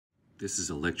This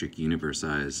is Electric Universe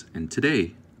Eyes, and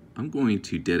today I'm going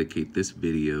to dedicate this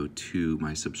video to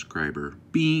my subscriber,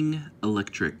 Being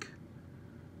Electric.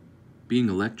 Being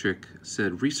Electric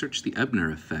said, research the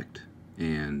Ebner effect,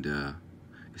 and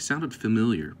it sounded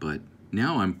familiar, but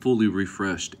now I'm fully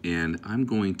refreshed, and I'm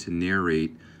going to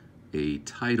narrate a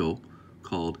title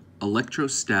called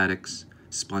Electrostatics,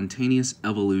 Spontaneous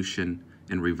Evolution,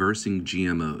 and Reversing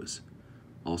GMOs,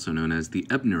 also known as the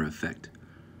Ebner effect,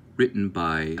 written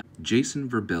by Jason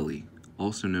Verbelli,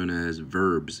 also known as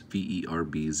Verbs,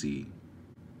 V-E-R-B-Z.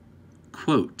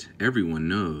 Quote, everyone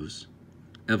knows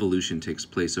evolution takes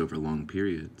place over long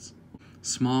periods.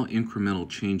 Small incremental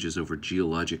changes over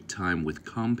geologic time with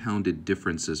compounded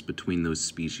differences between those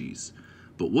species.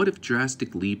 But what if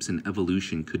drastic leaps in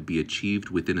evolution could be achieved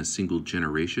within a single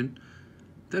generation?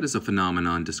 That is a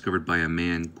phenomenon discovered by a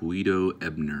man, Guido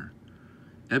Ebner.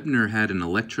 Ebner had an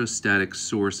electrostatic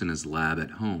source in his lab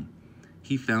at home.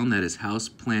 He found that his house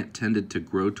plant tended to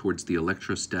grow towards the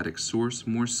electrostatic source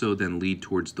more so than lead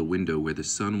towards the window where the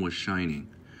sun was shining.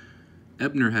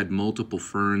 Ebner had multiple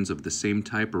ferns of the same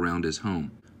type around his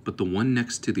home, but the one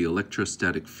next to the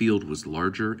electrostatic field was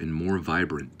larger and more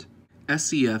vibrant.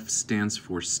 SEF stands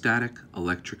for Static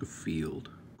Electric Field.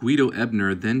 Guido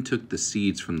Ebner then took the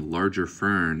seeds from the larger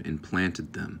fern and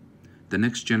planted them. The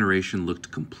next generation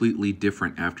looked completely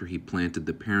different after he planted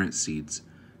the parent seeds.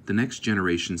 The next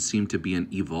generation seemed to be an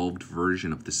evolved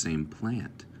version of the same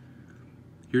plant.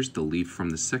 Here's the leaf from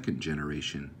the second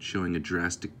generation, showing a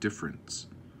drastic difference.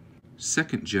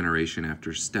 Second generation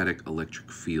after static electric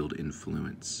field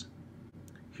influence.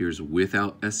 Here's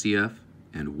without SEF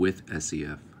and with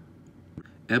SEF.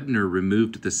 Ebner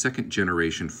removed the second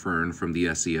generation fern from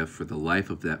the SEF for the life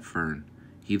of that fern.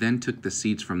 He then took the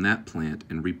seeds from that plant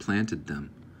and replanted them.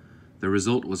 The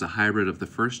result was a hybrid of the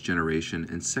first generation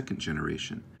and second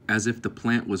generation, as if the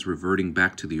plant was reverting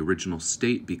back to the original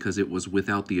state because it was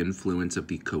without the influence of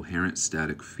the coherent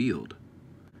static field.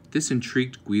 This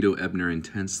intrigued Guido Ebner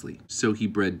intensely, so he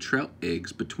bred trout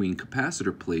eggs between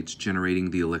capacitor plates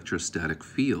generating the electrostatic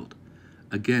field.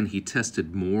 Again, he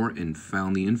tested more and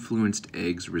found the influenced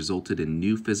eggs resulted in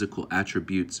new physical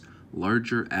attributes,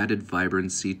 larger added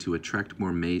vibrancy to attract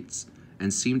more mates,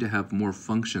 and seemed to have more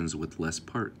functions with less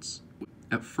parts.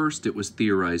 At first, it was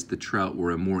theorized the trout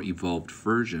were a more evolved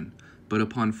version, but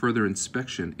upon further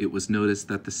inspection, it was noticed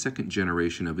that the second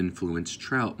generation of influenced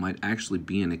trout might actually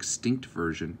be an extinct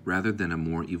version rather than a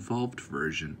more evolved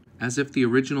version, as if the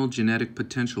original genetic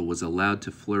potential was allowed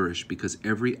to flourish because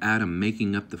every atom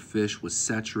making up the fish was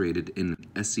saturated in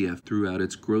SEF throughout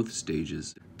its growth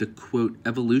stages. The quote,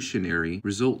 evolutionary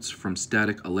results from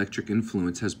static electric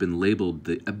influence has been labeled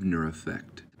the Ebner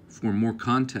effect. For more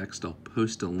context, I'll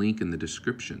post a link in the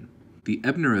description. The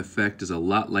Ebner effect is a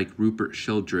lot like Rupert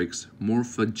Sheldrake's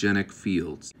morphogenic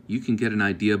fields. You can get an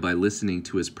idea by listening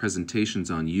to his presentations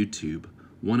on YouTube,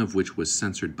 one of which was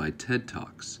censored by TED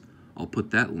Talks. I'll put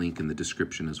that link in the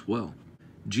description as well.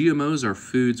 GMOs are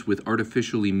foods with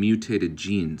artificially mutated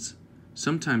genes,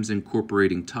 sometimes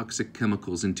incorporating toxic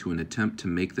chemicals into an attempt to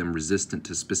make them resistant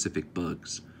to specific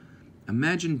bugs.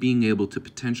 Imagine being able to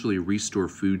potentially restore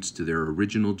foods to their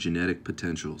original genetic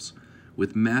potentials,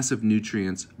 with massive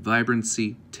nutrients,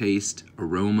 vibrancy, taste,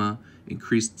 aroma,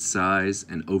 increased size,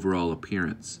 and overall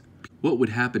appearance. What would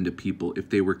happen to people if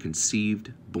they were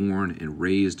conceived, born, and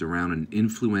raised around an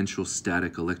influential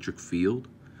static electric field?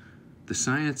 The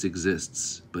science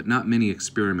exists, but not many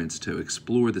experiments to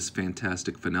explore this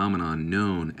fantastic phenomenon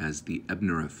known as the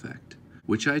Ebner effect,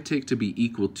 which I take to be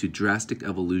equal to drastic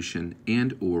evolution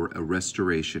and/or a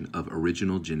restoration of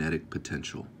original genetic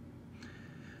potential.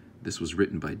 This was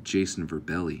written by Jason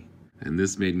Verbelli, and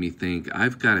this made me think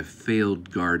I've got a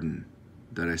failed garden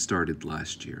that I started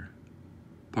last year.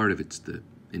 Part of it's the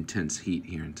intense heat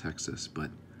here in Texas, but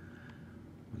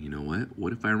you know what?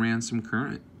 What if I ran some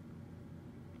current?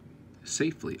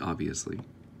 Safely, obviously.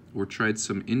 Or tried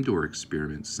some indoor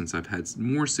experiments, since I've had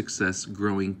more success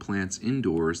growing plants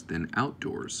indoors than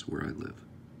outdoors where I live.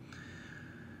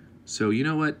 So you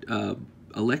know what?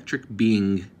 Electric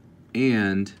Being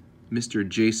and Mr.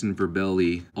 Jason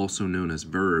Verbelli, also known as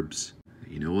Verbs,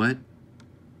 you know what?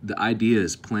 The idea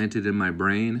is planted in my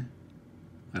brain.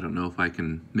 I don't know if I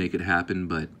can make it happen,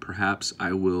 but perhaps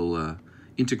I will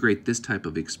integrate this type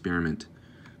of experiment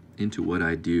into what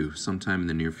I do sometime in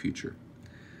the near future.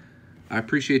 I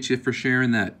appreciate you for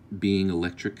sharing that, Being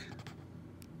Electric.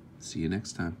 See you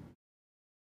next time.